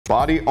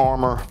body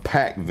armor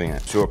pack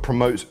vent, so it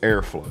promotes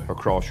airflow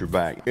across your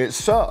back. It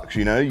sucks,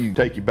 you know, you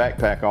take your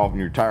backpack off and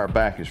your entire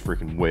back is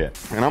freaking wet.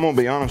 And I'm gonna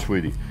be honest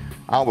with you,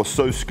 I was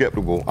so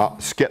skeptical.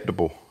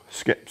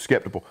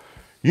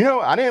 You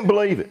know, I didn't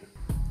believe it.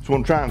 That's what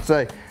I'm trying to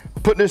say.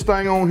 Put this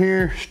thing on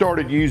here,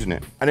 started using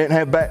it. I didn't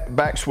have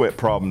back sweat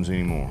problems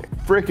anymore. It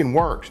freaking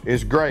works,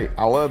 it's great,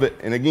 I love it.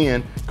 And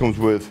again, it comes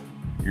with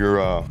your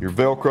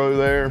Velcro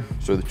there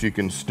so that you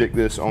can stick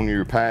this on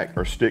your pack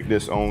or stick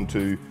this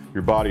onto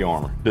your body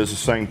armor. Does the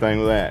same thing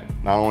with that.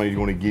 Not only do you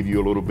want to give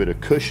you a little bit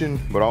of cushion,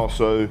 but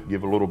also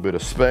give a little bit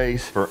of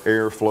space for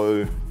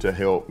airflow to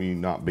help you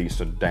not be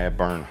so dad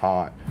burn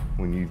hot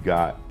when you've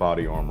got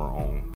body armor on.